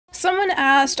Someone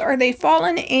asked, are they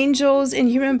fallen angels in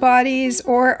human bodies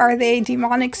or are they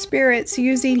demonic spirits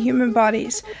using human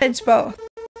bodies? It's both.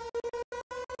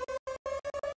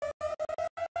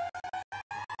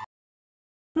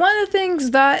 One of the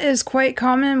things that is quite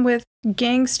common with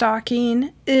gang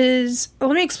stalking is,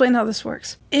 let me explain how this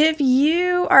works. If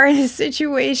you are in a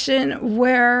situation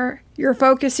where you're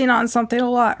focusing on something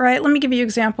a lot, right? Let me give you an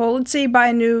example. Let's say you buy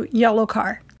a new yellow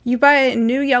car. You buy a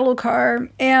new yellow car,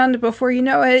 and before you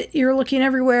know it, you're looking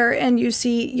everywhere and you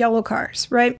see yellow cars,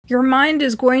 right? Your mind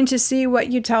is going to see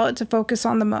what you tell it to focus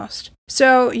on the most.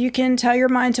 So you can tell your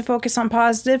mind to focus on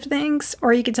positive things,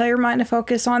 or you can tell your mind to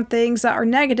focus on things that are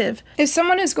negative. If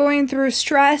someone is going through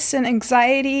stress and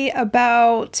anxiety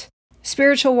about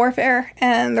spiritual warfare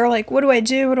and they're like, what do I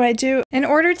do? What do I do? In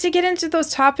order to get into those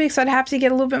topics, I'd have to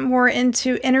get a little bit more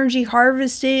into energy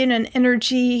harvesting and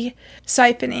energy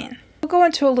siphoning. We'll go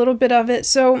into a little bit of it.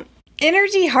 So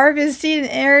energy harvesting and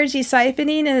energy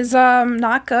siphoning is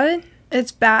not good.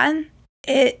 It's bad.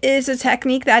 It is a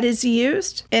technique that is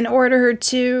used in order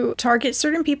to target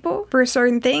certain people for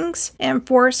certain things and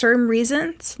for certain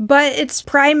reasons, but it's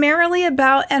primarily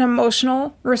about an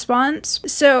emotional response.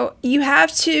 So you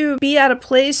have to be at a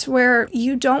place where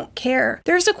you don't care.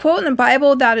 There's a quote in the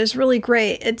Bible that is really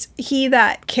great. It's, he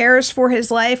that cares for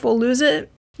his life will lose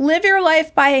it. Live your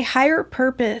life by a higher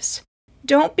purpose.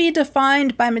 Don't be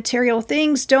defined by material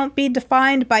things. Don't be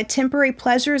defined by temporary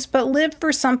pleasures, but live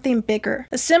for something bigger.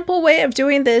 A simple way of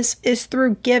doing this is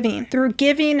through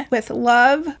giving with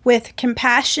love, with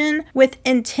compassion, with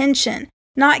intention.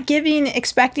 Not giving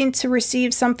expecting to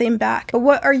receive something back, but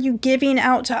what are you giving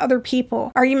out to other people?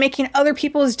 Are you making other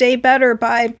people's day better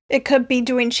by, it could be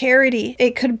doing charity,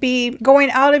 it could be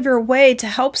going out of your way to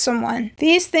help someone.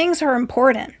 These things are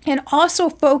important. And also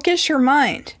focus your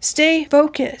mind. Stay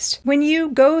focused. When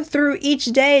you go through each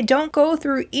day, don't go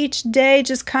through each day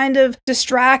just kind of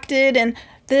distracted and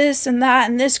this and that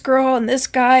and this girl and this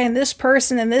guy and this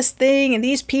person and this thing and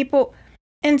these people.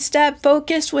 Instead,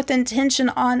 focus with intention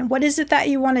on what is it that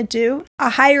you want to do,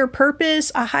 a higher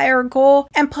purpose, a higher goal,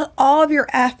 and put all of your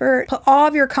effort, put all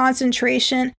of your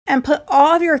concentration, and put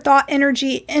all of your thought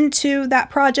energy into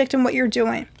that project and what you're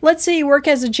doing. Let's say you work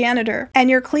as a janitor and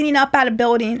you're cleaning up at a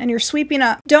building and you're sweeping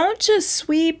up. Don't just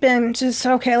sweep and just,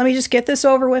 okay, let me just get this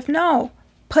over with. No.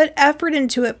 Put effort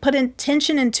into it, put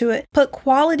intention into it, put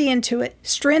quality into it,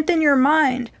 strengthen your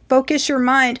mind, focus your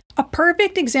mind. A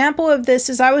perfect example of this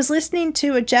is I was listening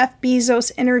to a Jeff Bezos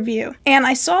interview and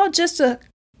I saw just a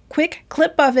quick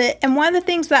clip of it, and one of the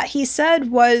things that he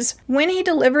said was when he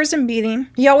delivers a meeting,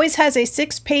 he always has a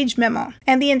 6-page memo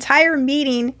and the entire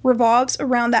meeting revolves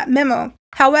around that memo.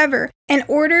 However, in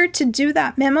order to do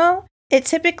that memo, it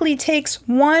typically takes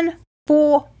 1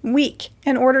 full week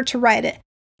in order to write it.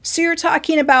 So you're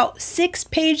talking about 6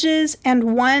 pages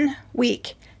and 1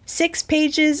 week. 6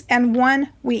 pages and 1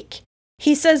 week.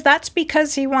 He says that's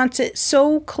because he wants it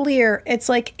so clear. It's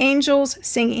like angels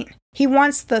singing. He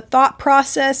wants the thought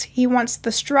process. He wants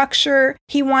the structure.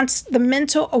 He wants the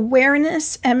mental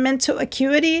awareness and mental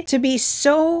acuity to be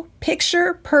so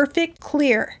picture perfect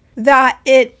clear that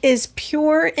it is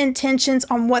pure intentions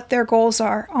on what their goals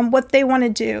are, on what they want to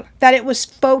do, that it was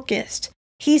focused.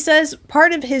 He says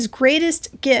part of his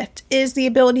greatest gift is the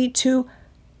ability to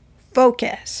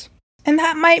focus. And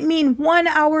that might mean 1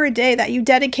 hour a day that you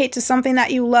dedicate to something that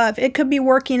you love. It could be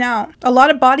working out. A lot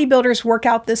of bodybuilders work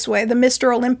out this way, the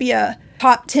Mr. Olympia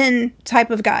top 10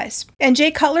 type of guys. And Jay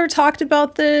Cutler talked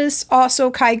about this. Also,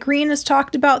 Kai Green has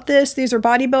talked about this. These are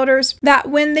bodybuilders that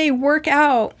when they work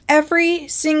out, every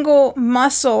single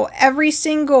muscle, every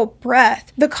single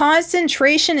breath, the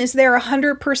concentration is there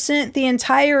 100% the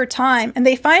entire time. And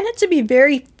they find it to be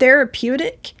very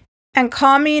therapeutic and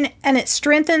calming, and it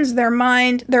strengthens their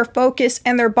mind, their focus,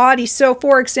 and their body. So,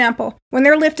 for example, when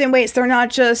they're lifting weights, they're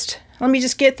not just, let me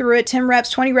just get through it, 10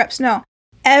 reps, 20 reps. No.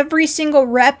 Every single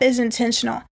rep is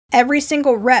intentional. Every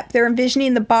single rep, they're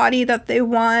envisioning the body that they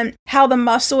want, how the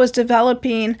muscle is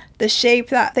developing, the shape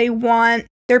that they want.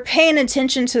 They're paying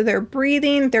attention to their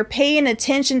breathing. They're paying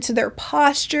attention to their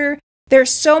posture.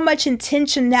 There's so much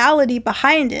intentionality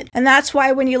behind it. And that's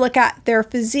why when you look at their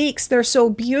physiques, they're so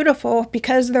beautiful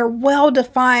because they're well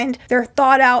defined, they're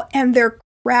thought out, and they're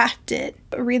crafted.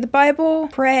 Read the Bible,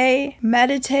 pray,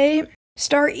 meditate,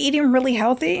 start eating really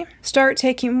healthy, start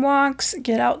taking walks,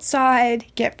 get outside,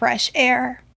 get fresh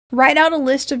air. Write out a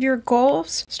list of your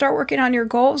goals, start working on your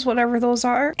goals, whatever those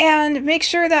are, and make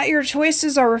sure that your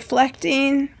choices are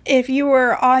reflecting if you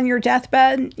were on your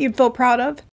deathbed, you'd feel proud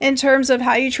of in terms of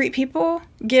how you treat people,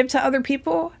 give to other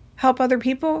people, help other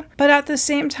people, but at the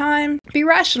same time, be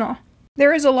rational.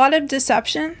 There is a lot of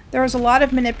deception. There is a lot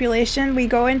of manipulation. We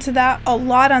go into that a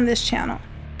lot on this channel.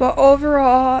 But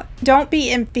overall, don't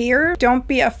be in fear. Don't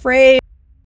be afraid.